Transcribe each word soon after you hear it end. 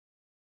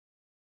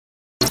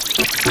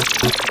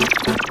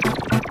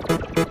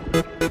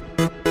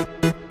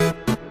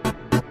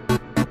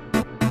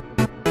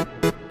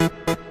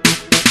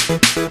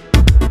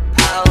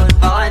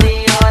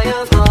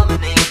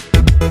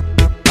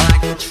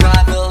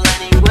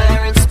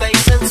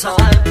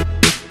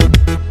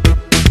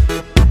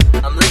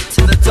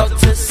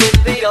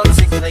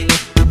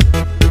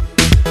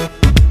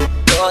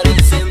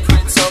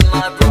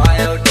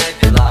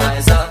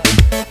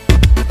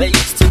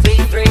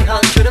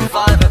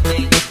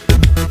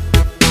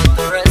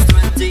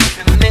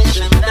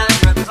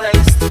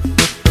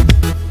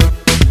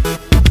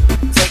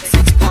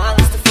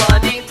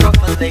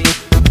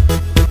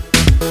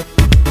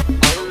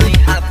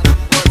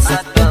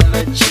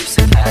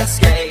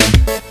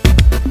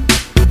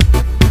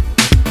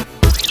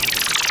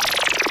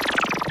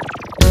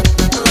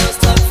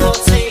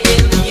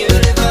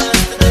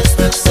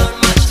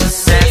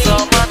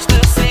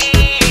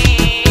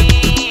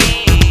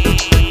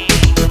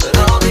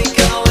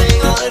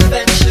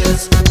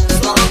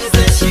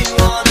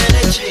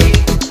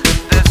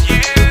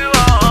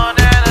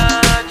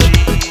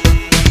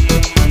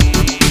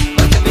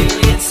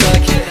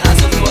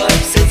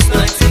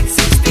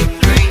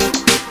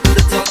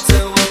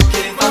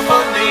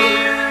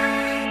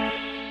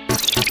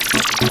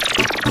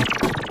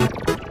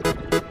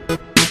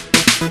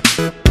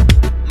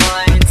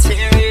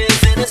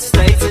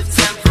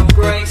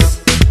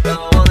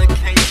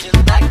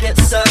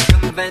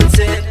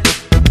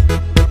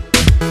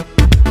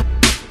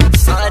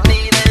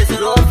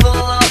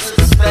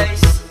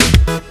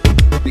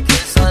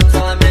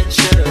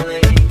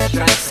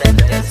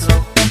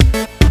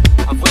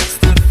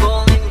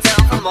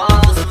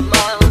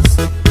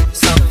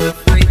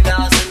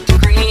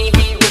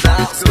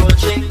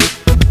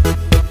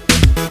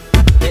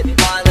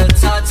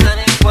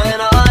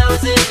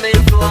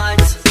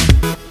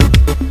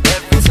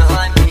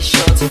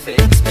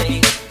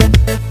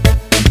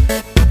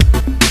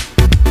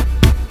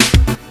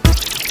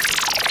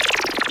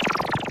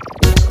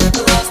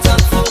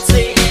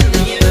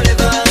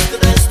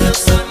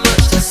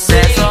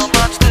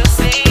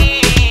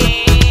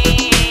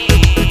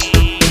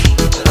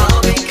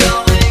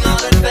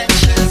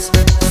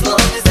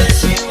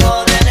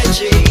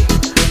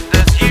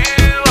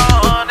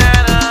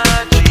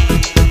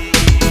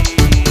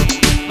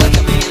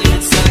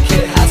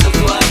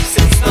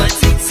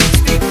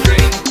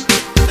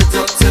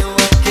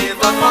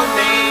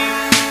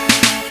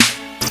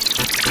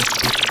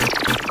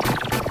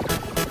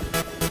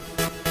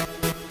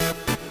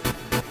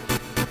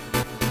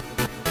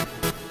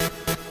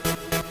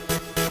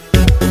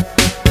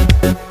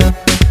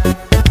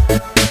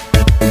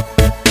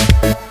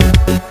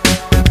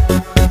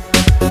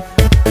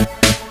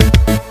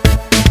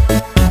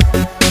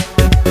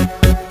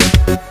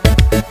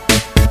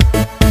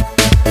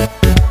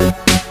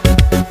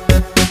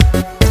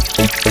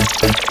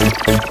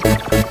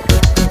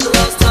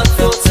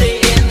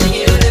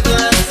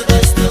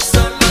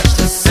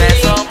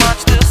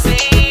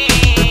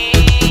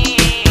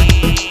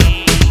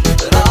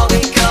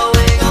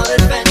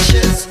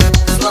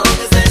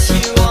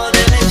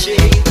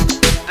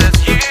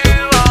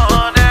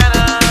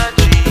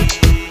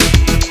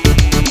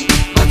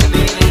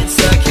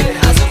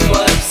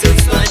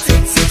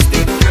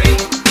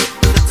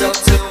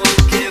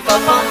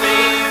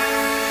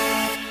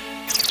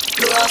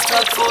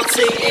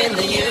In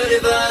the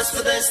universe,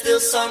 but there's still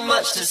so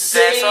much to see.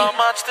 There's so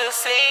much to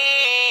see.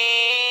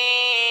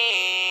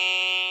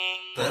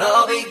 But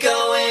I'll be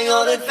going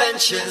on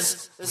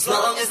adventures as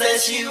long as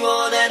there's you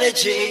on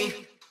energy.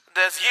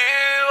 There's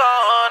you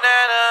on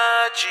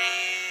energy.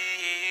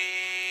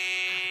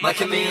 My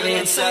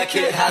chameleon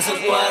circuit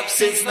hasn't worked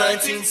since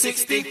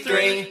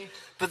 1963,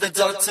 but the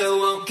doctor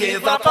won't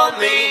give up on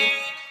me.